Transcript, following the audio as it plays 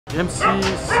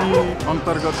MCC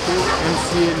अन्तर्गतको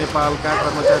MCA नेपालका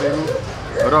कर्मचारीहरू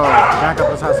र त्यहाँका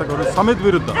प्रशासकहरू समेत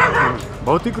विरुद्ध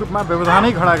भौतिक रूपमा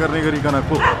व्यवधानै खडा गर्ने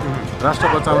गरिकनको राष्ट्र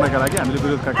बचाउनका लागि हामीले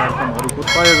विरोधका कार्यक्रमहरूको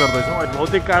तय गर्दैछौँ।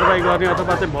 भौतिक कारबाही गर्ने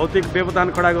अथवा चाहिँ भौतिक व्यवधान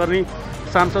खडा गर्ने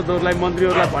सांसदहरूलाई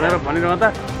मन्त्रीहरूलाई भनिरहँदा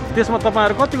त्यसमा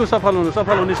तपाईँहरू कतिको सफल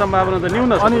हुने सम्भावना त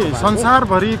न्यून छ। अनि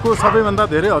संसारभरिको सबैभन्दा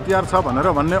धेरै हतियार छ भनेर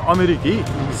भन्ने अमेरिकी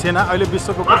सेना अहिले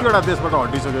विश्वको कतिवटा देशबाट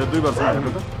हटिसक्यो? 2 वर्षमा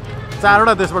हेर्नु त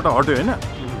 4वटा देशबाट हट्यो होइन?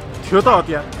 थियो त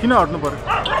हतियार, किन हट्नु पर्यो?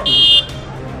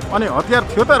 अनि हतियार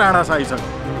थियो त राणाशाहीसँग,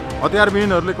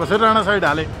 हतियारविहीनहरूले कसरी राणाशाही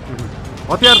ढाले?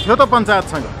 हतियार थियो त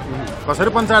पञ्चायतसँग, कसरी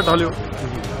पञ्चायत ढल्यो?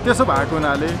 त्यसो भएको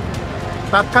हुनाले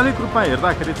तात्कालिक रूपमा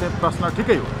हेर्दाखेरि चाहिँ प्रश्न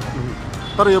ठिकै हो,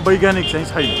 तर यो वैज्ञानिक चाहिँ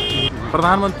छैन।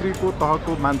 प्रधानमन्त्रीको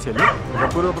तहको मान्छेले र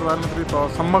पूर्व प्रधानमन्त्री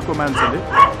तहसम्मको मान्छेले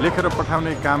लेखेर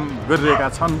पठाउने काम गरिरहेका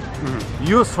छन्।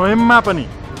 यो स्वयंमा पनि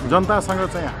जनतासँग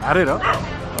चाहिँ हारेर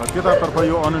त्यतातर्फ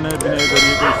यो अनुनय विनय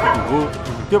गरिएको स्थिति हो।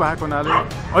 त्यो भएको हुनाले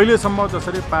अहिलेसम्म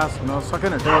जसरी पास हुन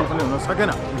सकेन, टेबल पनि हुन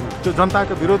सकेन, त्यो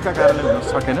जनताको विरोधका कारणले हुन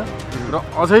सकेन र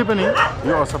अझै पनि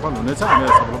यो असफल हुनेछ, हामी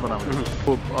असफल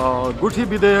बनाउँछौँ। गुठी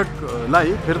विधेयकलाई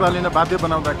फिर्ता लिन बाध्य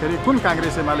बनाउँदाखेरि कुन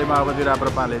काङ्ग्रेस एमाले माओवादी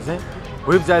राप्रपाले चाहिँ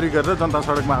व्हिप जारी गरेर जनता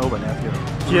सडकमा आऊ भनेको थियो?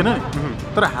 थिएन नि।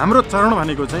 तर हाम्रो चरण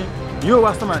भनेको चाहिँ यो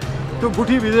वास्तवमा त्यो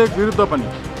गुठी विधेयक विरुद्ध पनि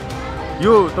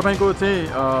यो तपाईँको चाहिँ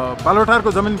बालोटारको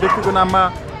जमिन व्यक्तिको नाममा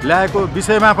ल्याएको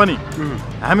विषयमा पनि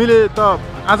हामीले त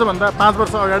आजभन्दा 5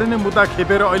 वर्ष अगाडि नै मुद्दा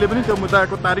खेपेर अहिले पनि त्यो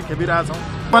मुद्दाको तारिख खेपिरहेछौँ।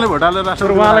 तपाईँले भोट हालेर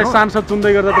उहाँलाई सांसद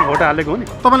चुन्दै गर्दा त भोट हालेको हो नि?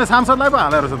 तपाईँले सांसदलाई पो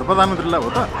हालेर छ त, प्रधानमन्त्रीलाई हो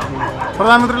त?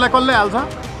 प्रधानमन्त्रीलाई कसले हाल्छ?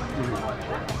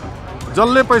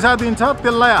 जसले पैसा दिन्छ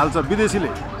त्यसलाई हाल्छ, विदेशीले।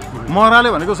 महराले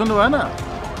भनेको सुन्नु भएन?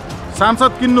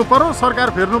 सांसद किन्नु पर्यो, सरकार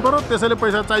फेर्नु पर्यो, त्यसैले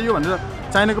पैसा चाहियो भनेर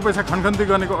चाहिनेको पैसा खनखन्ती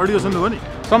गर्नेको अडियो सुन्नुभयो नि?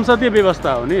 संसदीय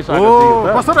व्यवस्था हो नि।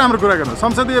 कस्तो राम्रो कुरा गर्नु।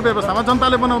 संसदीय व्यवस्थामा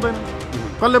जनताले बनाउँदैन,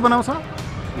 कसले बनाउँछ?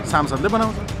 सांसदले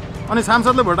बनाउँछ। अनि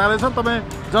सांसदले भोट हालेछ, तपाईँ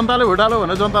जनताले भोट हाल्यो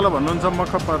भने जनतालाई भन्नुहुन्छ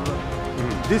मख पर्छ।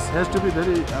 This has to be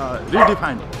very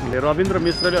redefined. Rabindra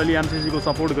मिश्रले अलि एमसिसीको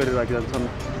सपोर्ट गरिरहेका छन्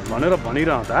भनेर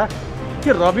भनिरहँदा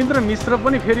के रविन्द्र मिश्र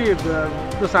पनि फेरि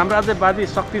त्यो साम्राज्यवादी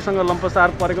शक्तिसँग लम्पसार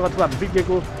परेको अथवा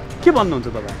बिग्रेको के भन्नुहुन्छ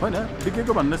तपाईँ? होइन,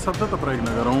 बिग्रेको भन्ने शब्द त प्रयोग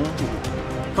नगरौँ,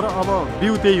 तर अब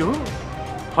बिउ त्यही हो,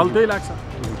 फल त्यही लाग्छ।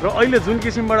 र अहिले जुन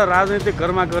किसिमबाट राजनैतिक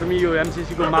गर्मागर्मी यो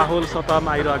एमसिसीको माहौल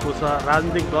सतहमा आइरहेको छ,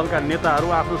 राजनीतिक दलका नेताहरू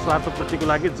आफ्नो स्वार्थपूर्तिको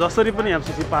लागि जसरी पनि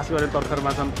एमसिसी पास गर्ने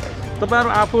तर्खरमा छन्। तपाईँहरू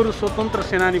आफूहरू स्वतन्त्र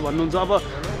सेनानी भन्नुहुन्छ, अब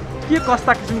के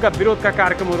कस्ता किसिमका विरोधका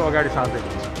कार्यक्रमहरू अगाडि सार्दै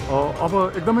हुनुहुन्छ? अब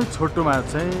एकदमै छोटोमा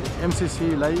चाहिँ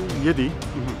एमसिसीलाई यदि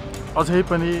अझै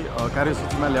पनि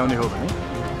कार्यसूचीमा ल्याउने हो भने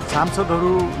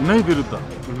सांसदहरू नै विरुद्ध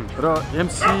र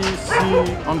एमसिसी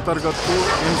अन्तर्गतको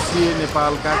एमसिए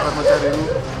नेपालका कर्मचारीहरू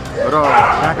र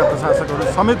त्यहाँका प्रशासकहरू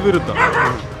समेत विरुद्ध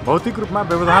भौतिक रूपमा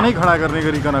व्यवधानै खडा गर्ने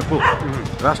गरिकनको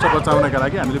राष्ट्र बचाउनका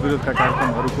लागि हामीले विरोधका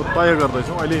कार्यक्रमहरूको तय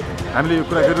गर्दैछौँ। अहिले हामीले यो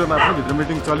कुरा गरिरहँदा पनि भित्र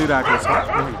मिटिङ चलिरहेको छ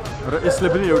र यसले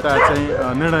पनि एउटा चाहिँ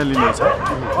निर्णय लिनेछ।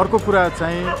 अर्को कुरा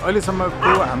चाहिँ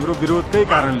अहिलेसम्मको हाम्रो विरोधकै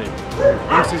कारणले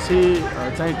एमसिसी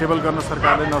चाहिँ टेबल गर्न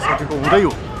सरकारले नसकेको हुँदै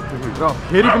हो र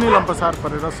फेरि पनि लम्पसार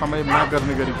परेर समय माग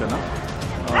गर्ने गरिकन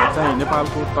चाहिँ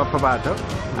नेपालको तर्फबाट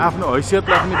आफ्नो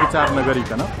हैसियतलाई पनि विचार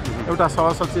नगरिकन एउटा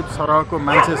सहसचिव सरहको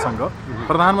मान्छेसँग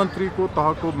प्रधानमन्त्रीको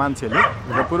तहको मान्छेले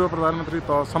र पूर्व प्रधानमन्त्री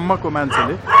तहसम्मको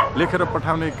मान्छेले लेखेर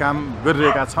पठाउने काम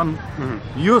गरिरहेका छन्।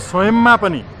 यो स्वयंमा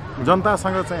पनि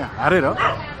जनतासँग चाहिँ हारेर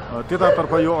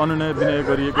त्यतातर्फ यो अनुनय विनय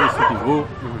गरिएको स्थिति हो।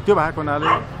 त्यो भएको हुनाले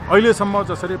अहिलेसम्म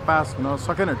जसरी पास हुन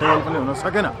सकेन, टेबल पनि हुन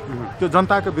सकेन, त्यो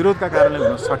जनताको विरोधका कारणले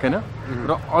हुन सकेन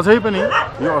र अझै पनि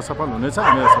यो असफल हुनेछ,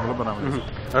 हामी असफल बनाउँछौँ।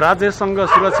 राज्यसँग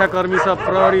सुरक्षाकर्मी छ,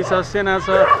 प्रहरी छ, सेना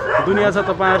छ, दुनियाँ छ।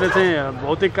 तपाईँहरूले चाहिँ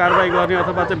भौतिक कारबाही गर्ने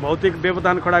अथवा चाहिँ भौतिक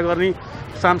व्यवधान खडा गर्ने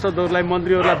सांसदहरूलाई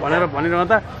मन्त्रीहरूलाई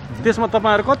भनिरहँदा त्यसमा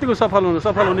तपाईँहरू कतिको सफल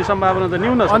हुने सम्भावना त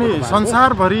न्यून छ। अनि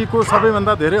संसारभरिको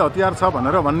सबैभन्दा धेरै हतियार छ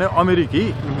भनेर भन्ने अमेरिकी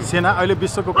सेना अहिले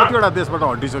विश्वको कतिवटा देशबाट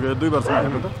हटिसक्यो? 2 वर्षमा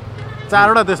हेर्नु त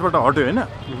 4वटा देशबाट हट्यो होइन?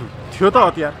 थियो त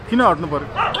हतियार, किन हट्नु पर्यो?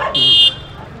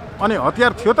 अनि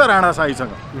हतियार थियो त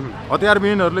राणाशाहीसँग,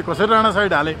 हतियारविहीनहरूले कसरी राणाशाही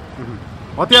ढाले?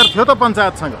 हतियार थियो त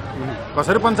पञ्चायतसँग,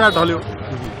 कसरी पञ्चायत ढल्यो?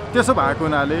 त्यसो भएको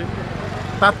हुनाले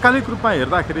तात्कालिक रूपमा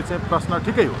हेर्दाखेरि चाहिँ प्रश्न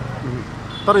ठिकै हो,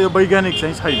 तर यो वैज्ञानिक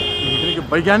चाहिँ छैन। किनकि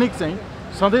वैज्ञानिक चाहिँ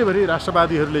सधैँभरि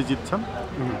राष्ट्रवादीहरूले जित्छन्,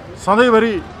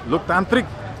 सधैँभरि लोकतान्त्रिक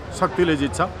शक्तिले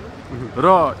जित्छ र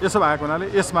यसो भएको हुनाले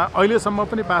यसमा अहिलेसम्म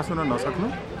पनि पास हुन नसक्नु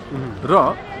र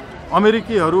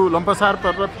अमेरिकीहरू लम्पसार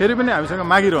परेर फेरि पनि हामीसँग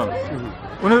मागिरहनु,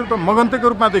 उनीहरू त मगन्तेको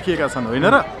रूपमा देखिएका छन् होइन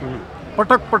र?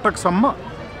 पटक पटकसम्म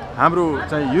हाम्रो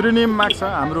चाहिँ युरेनियम माग्छ,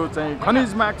 हाम्रो चाहिँ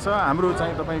खनिज माग्छ, हाम्रो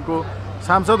चाहिँ तपाईँको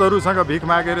सांसदहरूसँग भिख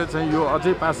मागेर चाहिँ यो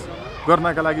अझै पास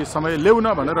गर्नका लागि समय ल्याउन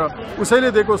भनेर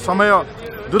उसैले दिएको समय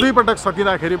दुई पटक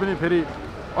सकिँदाखेरि पनि फेरि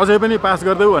अझै पनि पास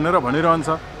गरिदेऊ भनेर भनिरहन्छ।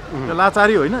 त्यो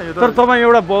लाचारी होइन यो। तर तपाईँ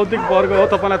एउटा बौद्धिक वर्ग हो,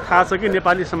 तपाईँलाई थाहा छ कि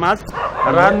नेपाली समाज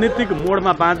राजनीतिक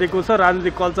मोडमा बाँधेको छ,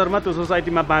 राजनीतिक कल्चरमा त्यो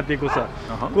सोसाइटीमा बाँधेको छ।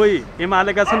 कोही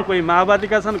एमालेका छन्, कोही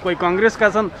माओवादीका छन्, कोही कङ्ग्रेसका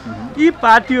छन्। यी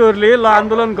पार्टीहरूले ल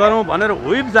आन्दोलन गरौँ भनेर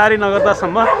व्हिप जारी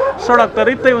नगर्दासम्म सडक त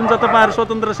रित्तै हुन्छ। तपाईँहरू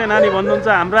स्वतन्त्र सेनानी भन्नुहुन्छ,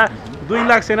 हाम्रा 2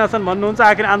 लाख सेना छन् भन्नुहुन्छ,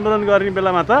 आखिर आन्दोलन गर्ने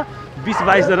बेलामा त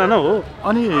 20-22 जना न हो।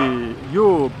 अनि यो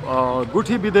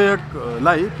गुठी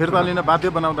विधेयकलाई फिर्ता लिन बाध्य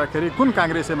बनाउँदाखेरि कुन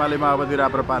काङ्ग्रेस एमाले माओवादी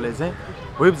राप्रपाले चाहिँ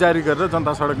व्हिप जारी गरेर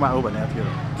जनता सडकमा आऊ भनेको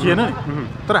थिएन नि।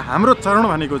 तर हाम्रो चरण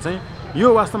भनेको चाहिँ यो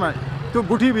वास्तवमा त्यो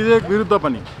गुठी विधेयक विरुद्ध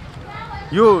पनि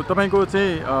यो तपाईँको चाहिँ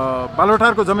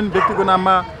बालोटारको जमिन व्यक्तिको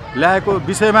नाममा ल्याएको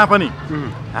विषयमा पनि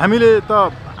हामीले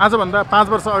त आजभन्दा 5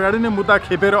 वर्ष अगाडि नै मुद्दा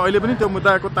खेपेर अहिले पनि त्यो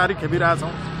मुद्दाको तारिख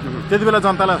खेपिरहेछौँ। त्यति बेला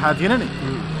जनतालाई थाहा थिएन नि।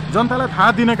 जनतालाई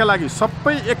थाहा दिनका लागि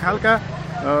सबै एक खालका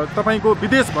तपाईँको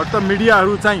विदेशभक्त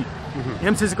मिडियाहरू चाहिँ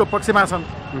एमसिसीको पक्षमा छन्।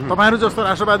 तपाईँहरू जस्तो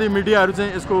राष्ट्रवादी मिडियाहरू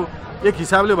चाहिँ यसको एक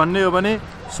हिसाबले भन्ने हो भने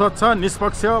स्वच्छ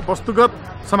निष्पक्ष वस्तुगत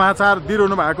समाचार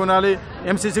दिइरहनु भएको हुनाले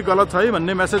एमसिसी गलत छ है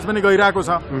भन्ने मेसेज पनि गइरहेको छ।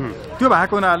 त्यो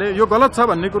भएको हुनाले यो गलत छ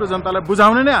भन्ने कुरो जनतालाई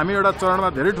बुझाउने नै हामी एउटा चरणमा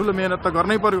धेरै ठुलो मेहनत त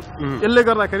गर्नै पर्यो। यसले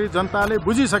गर्दाखेरि जनताले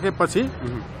बुझिसकेपछि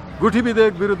गुठी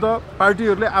विधेयक विरुद्ध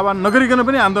पार्टीहरूले आह्वान नगरिकन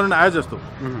पनि आन्दोलन आयो जस्तो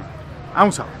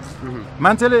आउँछ।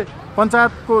 मान्छेले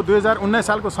पञ्चायतको 2019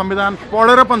 सालको संविधान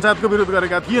पढेर पञ्चायतको विरोध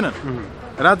गरेका थिएनन्,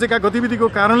 राज्यका गतिविधिको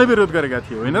कारणले विरोध गरेका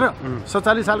थिए होइन र।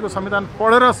 47 सालको संविधान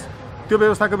पढेर त्यो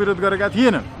व्यवस्थाको विरोध गरेका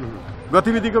थिएनन्,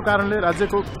 गतिविधिको कारणले,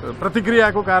 राज्यको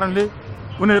प्रतिक्रियाको कारणले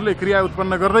उनीहरूले क्रिया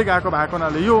उत्पन्न गर्दै गएको भएको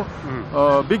हुनाले यो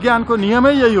विज्ञानको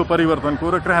नियमै यही हो, परिवर्तनको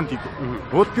र क्रान्तिको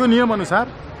हो। त्यो नियम अनुसार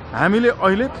हामीले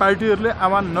अहिले पार्टीहरूले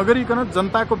आह्वान नगरिकन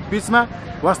जनताको बिचमा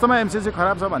वास्तवमा एमसिसी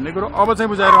खराब छ भन्ने कुरो अब चाहिँ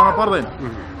बुझाइरहन पर्दैन।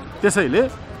 त्यसैले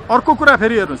अर्को कुरा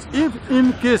फेरि हेर्नुहोस्, if in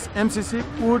case MCC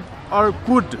would or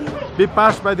could be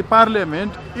passed by the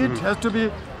parliament, it has to be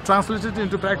translated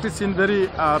into practice in very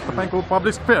तपाईको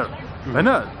पब्लिक स्पेयर हैन,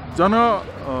 जन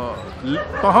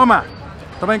तहमा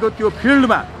तपाईको त्यो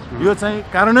फिल्डमा यो चाहिँ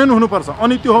कार्यान्वयन हुनुपर्छ।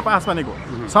 अनि त्यो हो पास भनेको।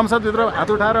 संसदभित्र हात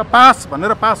उठाएर पास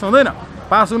भनेर पास हुँदैन।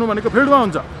 पास हुनु भनेको फिल्डमा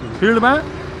हुन्छ। फिल्डमा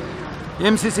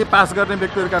एमसिसी पास गर्ने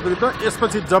व्यक्तिहरूका विरुद्ध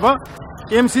यसपछि जब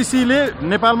एमसिसीले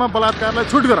नेपालमा बलात्कारलाई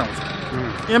छुट गराउँछ,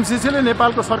 एमसिसीले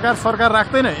नेपालको सरकार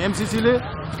राख्दैन, एमसिसीले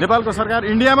नेपालको सरकार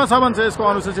इन्डियामा छ भन्छ यसको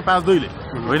अनुसूची 5(2) ले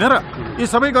होइन र। यी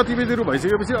सबै गतिविधिहरू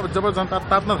भइसकेपछि अब जब जनता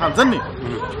तात्न थाल्छन् नि,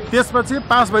 त्यसपछि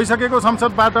पास भइसकेको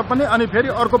संसदबाट पनि अनि फेरि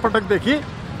अर्को पटकदेखि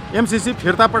एमसिसी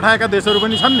फिर्ता पठाएका देशहरू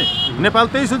पनि छन् नि। नेपाल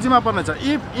त्यही सूचीमा पर्नेछ।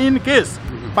 इफ इन केस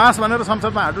पास भनेर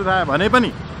संसदमा हात उठायो भने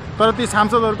पनि तर ती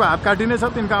सांसदहरूको हात काटिनेछ,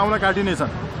 तिनका औँला काटिनेछन्।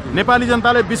 नेपाली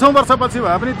जनताले 20औं वर्षपछि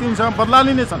भए पनि तिनसँग बदला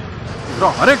लिनेछन् र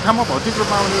हरेक ठाउँमा भौतिक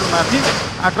रूपमा उनीहरूमाथि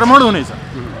आक्रमण हुनेछ।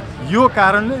 यो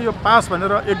कारणले यो पास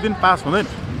भनेर एक दिन पास हुँदैन।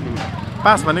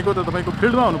 पास भनेको त तपाईँको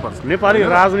फिल्डमा हुनुपर्छ। नेपाली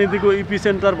राजनीतिको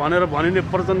इपिसेन्टर भनेर भनिने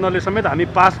प्रचण्डले समेत हामी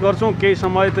पास गर्छौँ, केही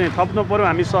समय चाहिँ थप्नु पर्यो,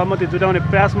 हामी सहमति जुटाउने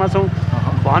प्रयासमा छौँ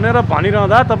भनेर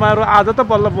भनिरहँदा तपाईँहरू आज त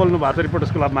बल्ल बोल्नु भएको छ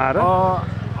रिपोर्टर्स क्लबमा आएर।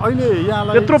 अहिले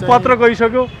यहाँलाई यत्रो पत्र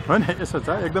गइसक्यो होइन, यसो छ,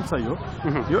 एकदम सही हो।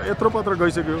 यो यत्रो पत्र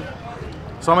गइसक्यो,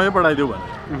 समय बढाइदेऊ भने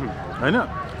होइन।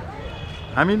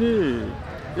 हामीले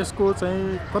यसको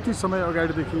चाहिँ कति समय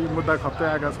अगाडिदेखि मुद्दा खप्दै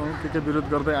आएका छौँ, के विरोध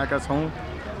गर्दै आएका छौँ।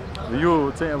 यो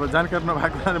चाहिँ अब जानकारी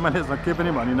नभएको कारणले मैले केही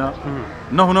पनि भनिनँ,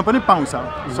 नहुन पनि पाउँछ,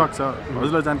 सक्छ,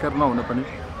 हजुरलाई जानकारी नहुन पनि।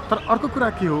 तर अर्को कुरा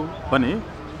के हो भने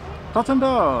प्रचण्ड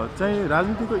चाहिँ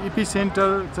राजनीतिको इपिसेन्टर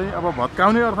चाहिँ अब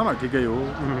भत्काउने अर्थमा ठिकै हो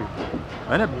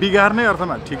होइन, बिगार्ने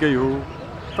अर्थमा ठिकै हो,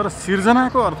 तर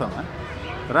सिर्जनाको अर्थमा,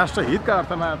 राष्ट्रहितका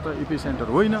अर्थमा त इपिसेन्टर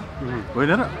होइन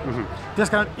र।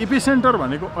 त्यसकारण इपिसेन्टर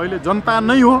भनेको अहिले जनता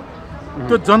नै हो।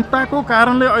 त्यो जनताको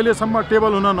कारणले अहिलेसम्म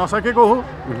टेबल हुन नसकेको हो।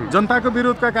 जनताको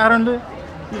विरोधका कारणले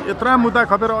यत्रा मुद्दा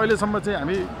खपेर अहिलेसम्म चाहिँ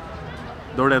हामी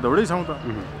दौडै छौँ त।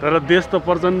 तर देश त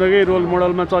प्रचण्डकै रोल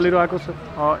मोडलमा चलिरहेको छ।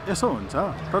 यसो हुन्छ,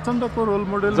 प्रचण्डको रोल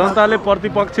मोडल जनताले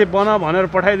प्रतिपक्ष बन भनेर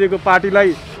पठाइदिएको पार्टीलाई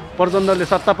प्रचण्डले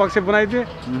सत्ता पक्ष बनाइदिए।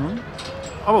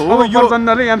 अब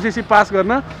प्रचण्डले एमसिसी पास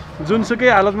गर्न जुनसुकै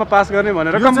हालतमा पास गर्ने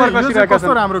भनेर कम्मर कसिरहेका छन्।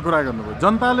 कस्तो राम्रो कुरा गर्नुभयो।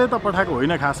 जनताले त पठाएको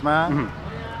होइन, खासमा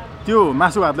त्यो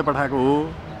मासु भातले पठाएको हो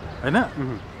होइन।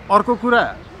 अर्को कुरा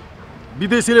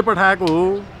विदेशीले पठाएको हो।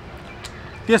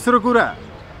 तेस्रो कुरा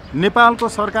नेपालको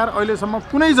सरकार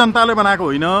अहिलेसम्म कुनै जनताले बनाएको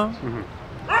होइन।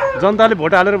 जनताले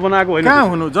भोट हालेर बनाएको होइन। कहाँ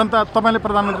हुनु जनता? तपाईँले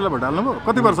प्रधानमन्त्रीलाई भोट हाल्नुभयो?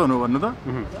 कति वर्ष हुनु भन्नु त?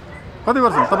 कति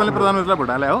वर्ष तपाईँले प्रधानमन्त्रीलाई भोट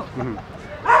हाले हो?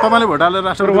 तपाईँले भोट हालेर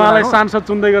राष्ट्रपति उहाँलाई सांसद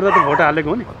चुन्दै गर्दा त भोट हालेको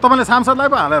हो नि। तपाईँले सांसदलाई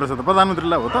पो हालेर छ त,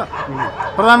 प्रधानमन्त्रीलाई हो त?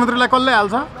 प्रधानमन्त्रीलाई कसले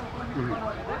हाल्छ?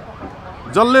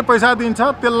 जसले पैसा दिन्छ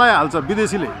त्यसलाई हाल्छ,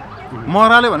 विदेशीले।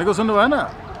 महराले भनेको सुन्नु भएन?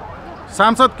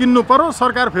 सांसद किन्नु पर्यो,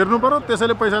 सरकार फेर्नु पर्यो,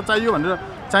 त्यसैले पैसा चाहियो भनेर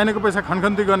चाहिनेको पैसा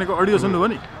खनखन्ती गर्नेको अडियो सुन्नुभयो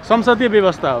नि। संसदीय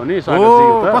व्यवस्था हो नि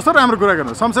हो, कस्तो राम्रो कुरा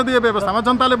गर्नु। संसदीय व्यवस्थामा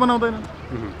जनताले बनाउँदैन,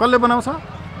 कसले बनाउँछ?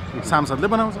 सांसदले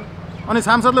बनाउँछ। अनि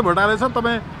सांसदले भोट हालेछ,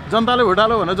 तपाईँ जनताले भोट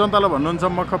हाल्यो भनेर जनतालाई भन्नुहुन्छ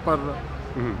मख परेर।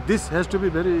 This has to be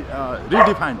very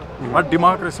redefined what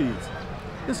democracy is.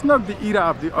 It's not the era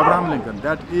of the Abraham Lincoln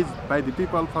that is by the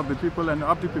people, for the people and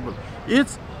of the people.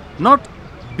 It's not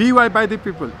BY by the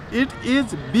people. It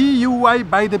is BUY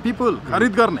by the people.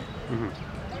 खरिद गर्ने.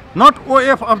 Not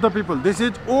OF of the people. This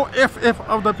is OFF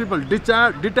of the people.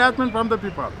 Detachment from the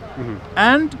people.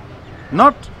 And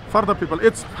not for the people.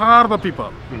 It's for the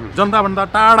people. जनता भन्दा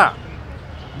टाढा.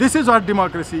 This is what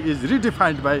democracy is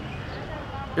redefined by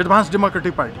advance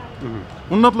democratic party.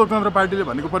 उन्नत लोकतन्त्र पार्टीले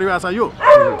भनेको परिभाषा यो.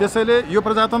 त्यसैले यो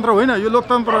प्रजातन्त्र होइन, यो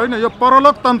लोकतन्त्र होइन, यो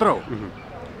परलोकतन्त्र हो.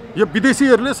 यो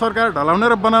विदेशीहरूले सरकार ढलाउने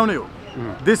र बनाउने हो.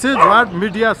 This is what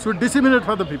media should disseminate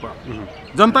for the people.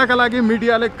 जनताका लागि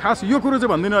मिडियाले खास यो कुरो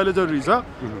चाहिँ भनिदिनु अहिले जरुरी छ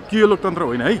कि यो लोकतन्त्र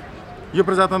होइन है, यो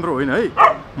प्रजातन्त्र होइन है.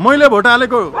 मैले भोट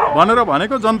हालेको भनेर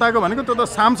भनेको जनताको भनेको त्यो त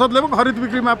सांसदले पो खरिद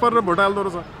बिक्रीमा परेर भोट हाल्दो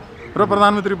रहेछ र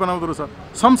प्रधानमन्त्री बनाउँदो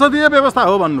रहेछ. संसदीय व्यवस्था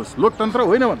हो भन्नुहोस्, लोकतन्त्र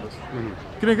होइन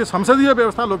भन्नुहोस्. किनकि संसदीय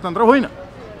व्यवस्था लोकतन्त्र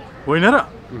होइन र.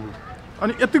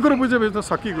 अनि यति कुरो बुझेपछि त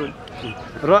सकिगयो.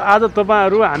 र आज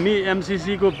तपाईँहरू हामी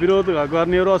एमसिसीको विरोध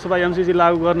गर्ने र अथवा एमसिसी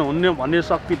लागू गर्नुहुन्न भन्ने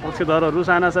शक्ति पक्षधरहरू,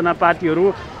 साना साना पार्टीहरू,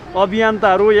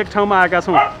 अभियन्ताहरू एक ठाउँमा आएका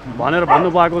छौँ भनेर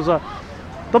भन्नुभएको छ.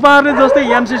 तपाईँहरूले जस्तै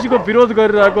एमसिसीको विरोध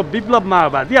गरिरहेको विप्लव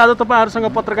माओवादी आज तपाईँहरूसँग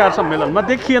पत्रकार सम्मेलनमा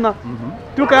देखिएन.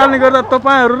 त्यो कारणले गर्दा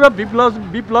तपाईँहरू र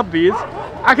विप्लव बीच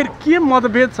आखिर के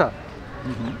मतभेद छ,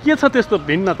 के छ त्यस्तो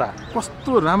भिन्नता?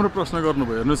 कस्तो राम्रो प्रश्न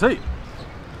गर्नुभयो. हेर्नुहोस् है,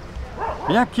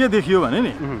 यहाँ के देखियो भने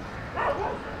नि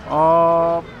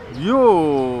यो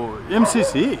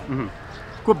एमसिसी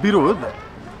को विरोध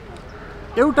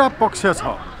एउटा पक्ष छ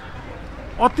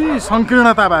अति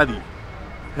संकीर्णतावादी.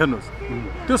 हेर्नुहोस्,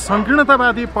 त्यो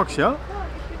संकीर्णतावादी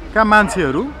पक्षका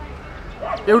मान्छेहरू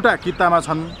एउटा कितामा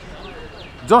छन्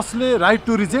जसले राइट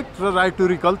टु रिजेक्ट र राइट टु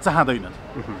रिकल चाहँदैनन्.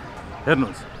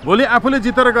 हेर्नुहोस्, भोलि आफूले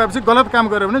जितेर गएपछि गलत काम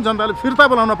गर्यो भने जनताले फिर्ता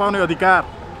बोलाउन पाउने अधिकार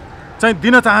चाहिँ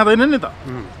दिन चाहँदैनन् नि त.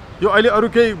 यो अहिले अरू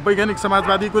केही वैज्ञानिक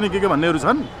समाजवादी कुनै के भन्नेहरू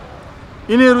छन्,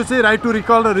 यिनीहरू चाहिँ राइट टु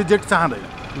रिकल र रिजेक्ट चाहँदैन.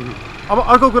 अब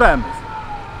अर्को कुरा हेर्नुहोस्,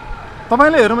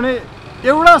 तपाईँले हेर्नु भने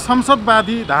एउटा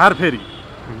संसदवादी धार फेरि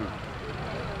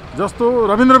जस्तो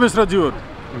रविन्द्र मिश्रज्यूहरू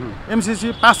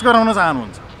एमसिसी पास गराउन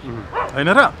चाहनुहुन्छ होइन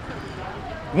र.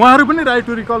 उहाँहरू पनि राइट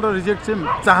टु रिकल र रिजेक्ट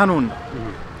चाहिँ चाहनुहुन्न.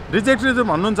 रिजेक्ट चाहिँ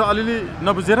भन्नुहुन्छ अलिअलि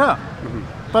नबुझेर,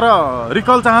 तर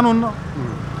रिकल चाहनुहुन्न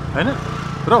होइन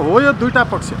र. हो यो दुईटा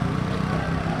पक्ष.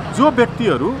 जो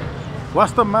व्यक्तिहरू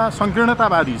वास्तवमा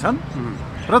संकीर्णतावादी छन्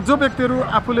र जो व्यक्तिहरू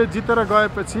आफूले जितेर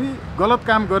गएपछि गलत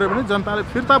काम गर्यो भने जनताले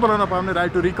फिर्ता बोलाउन पाउने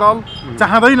राइट टु रिकल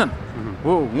चाहँदैनन्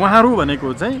हो, उहाँहरू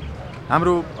भनेको चाहिँ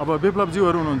हाम्रो अब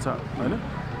विप्लवज्यूहरू हुनुहुन्छ होइन.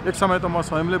 एक समय त म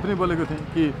स्वयंले पनि बोलेको थिएँ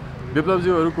कि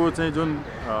विप्लवज्यूहरूको चाहिँ जुन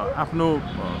आफ्नो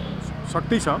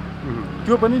शक्ति छ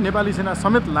त्यो पनि नेपाली सेना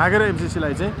समेत लागेर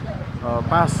एमसिसीलाई चाहिँ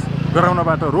पास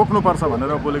गराउनबाट रोक्नुपर्छ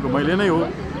भनेर बोलेको मैले नै हो.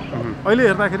 अहिले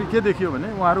हेर्दाखेरि के देखियो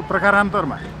भने उहाँहरू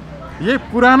प्रकारान्तरमा यही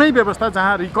पुरानै व्यवस्था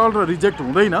जहाँ रिकल र रिजेक्ट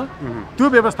हुँदैन त्यो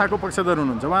व्यवस्थाको पक्षधर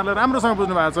हुनुहुन्छ. उहाँहरूले राम्रोसँग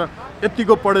बुझ्नु भएको छ.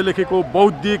 यतिको पढे लेखेको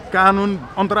बौद्धिक कानुन,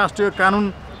 अन्तर्राष्ट्रिय कानुन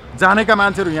जानेका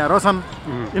मान्छेहरू यहाँ रहेछन्.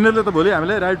 यिनीहरूले त भोलि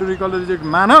हामीलाई राइट टु रिकल र रिजेक्ट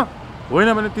मान, होइन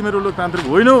भने तिमीहरू लोकतान्त्रिक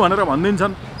होइनौ भनेर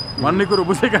भनिदिन्छन् भन्ने कुरो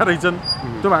बुझेका रहेछन्.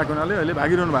 त्यो भएको हुनाले अहिले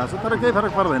भागिरहनु भएको छ. तर केही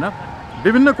फरक पर्दैन,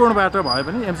 विभिन्न कोणबाट भए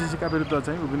पनि एमसिसीका विरुद्ध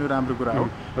चाहिँ उभिनु राम्रो कुरा हो.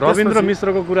 रविन्द्र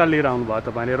मिश्रको कुरा लिएर आउनुभयो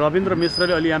तपाईँले. रविन्द्र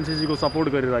मिश्रले अलि एमसिसीको सपोर्ट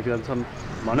गरिरहेका छन्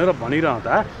भनेर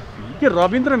भनिरहँदा के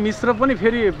रविन्द्र मिश्र पनि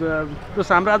फेरि त्यो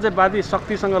साम्राज्यवादी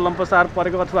शक्तिसँग लम्पसार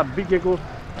परेको अथवा बिकेको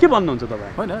के भन्नुहुन्छ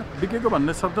तपाईँ? होइन, बिकेको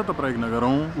भन्ने शब्द त प्रयोग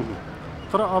नगरौँ,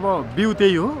 तर अब बिउ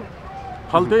त्यही हो,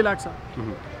 फल त्यही लाग्छ.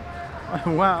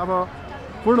 उहाँ अब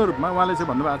पूर्ण रूपमा उहाँले चाहिँ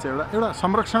भन्नुभएको छ एउटा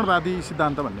संरक्षणवादी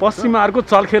सिद्धान्त भन्ने. पश्चिमाहरूको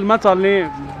चलखेलमा चल्ने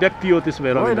व्यक्ति हो त्यसो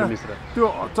भएर रविन्द्र मिश्र. त्यो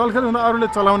चलखेल हुँदा अरूले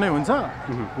चलाउने हुन्छ,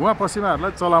 उहाँ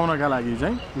पश्चिमाहरूलाई चलाउनका लागि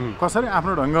चाहिँ कसरी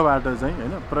आफ्नो ढङ्गबाट चाहिँ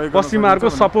होइन प्रयोग, पश्चिमाहरूको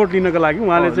सपोर्ट लिनका लागि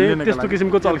उहाँले चाहिँ त्यस्तो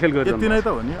किसिमको चलखेल गर्छ. यति नै त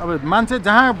हो नि. अब मान्छे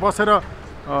जहाँ बसेर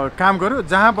काम गर्यो,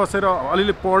 जहाँ बसेर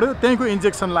अलिअलि पढ्यो, त्यहीँको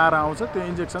इन्जेक्सन लाएर आउँछ. त्यो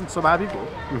इन्जेक्सन स्वाभाविक हो,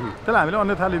 त्यसलाई हामीले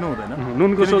अन्यथा लिनु हुँदैन.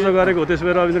 नुनको सोचो गरेको हो त्यसो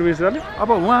भए रविन्द्र मिश्रले. अब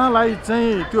उहाँलाई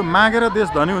चाहिँ त्यो मागेर देश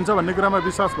धनी हुन्छ भन्ने कुरामा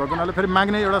विश्वास भएको हुनाले फेरि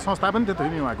माग्ने एउटा संस्था पनि त्यो थियो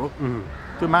नि उहाँको.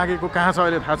 त्यो मागेको कहाँ छ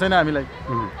अहिले थाहा छैन हामीलाई.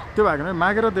 त्यो भएको भने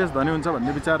मागेर देश धनी हुन्छ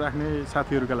भन्ने विचार राख्ने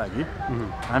साथीहरूका लागि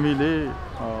हामीले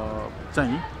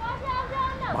चाहिँ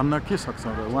भन्न के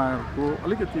सक्छौँ र उहाँको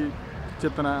अलिकति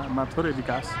चेतनामा थोरै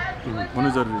विकास हुनु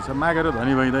जरुरी छ. मागेर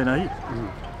धनी भइँदैन है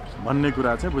भन्ने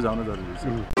कुरा चाहिँ बुझाउन जरुरी छ.